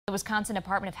The Wisconsin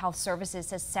Department of Health Services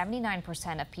says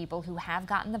 79% of people who have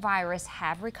gotten the virus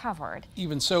have recovered.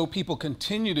 Even so, people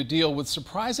continue to deal with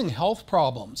surprising health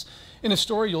problems. In a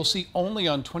story you'll see only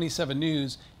on 27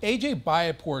 News, AJ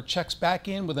Bayapur checks back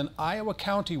in with an Iowa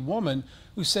County woman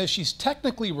who says she's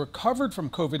technically recovered from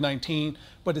COVID-19,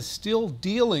 but is still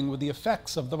dealing with the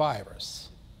effects of the virus.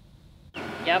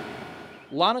 Yep.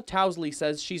 Lana Towsley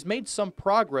says she's made some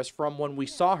progress from when we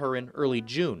saw her in early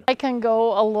June. I can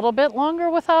go a little bit longer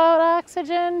without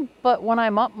oxygen, but when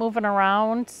I'm up moving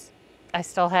around, I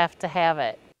still have to have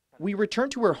it. We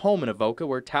returned to her home in Avoca,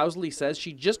 where Towsley says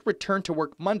she just returned to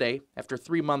work Monday after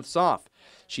 3 months off.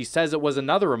 She says it was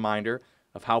another reminder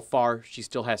of how far she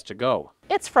still has to go.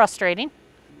 It's frustrating.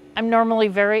 I'm normally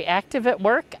very active at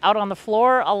work, out on the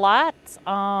floor a lot.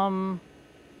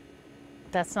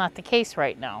 That's not the case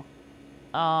right now.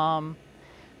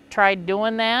 Tried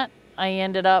doing that. I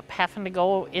ended up having to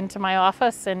go into my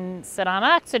office and sit on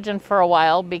oxygen for a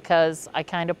while because I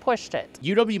kind of pushed it.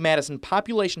 UW-Madison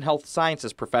Population Health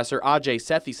Sciences professor Ajay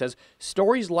Sethi says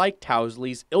stories like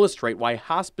Towsley's illustrate why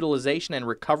hospitalization and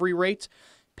recovery rates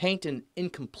paint an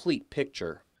incomplete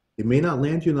picture. It may not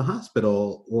land you in the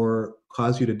hospital or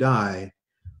cause you to die,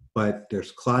 but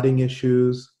there's clotting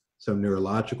issues, some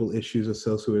neurological issues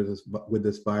associated with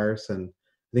this virus, and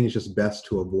I think it's just best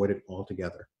to avoid it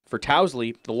altogether. For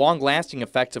Towsley, the long-lasting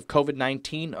effects of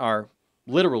COVID-19 are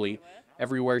literally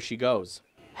everywhere she goes.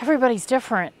 Everybody's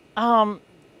different.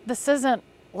 This isn't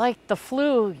like the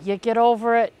flu. You get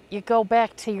over it, you go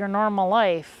back to your normal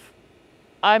life.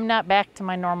 I'm not back to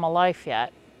my normal life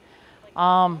yet.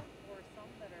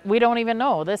 We don't even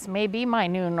know. This may be my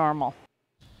new normal.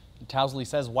 Towsley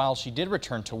says while she did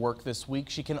return to work this week,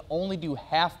 she can only do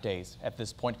half days at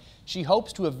this point. She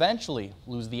hopes to eventually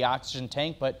lose the oxygen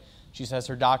tank, but she says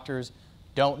her doctors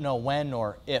don't know when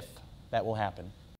or if that will happen.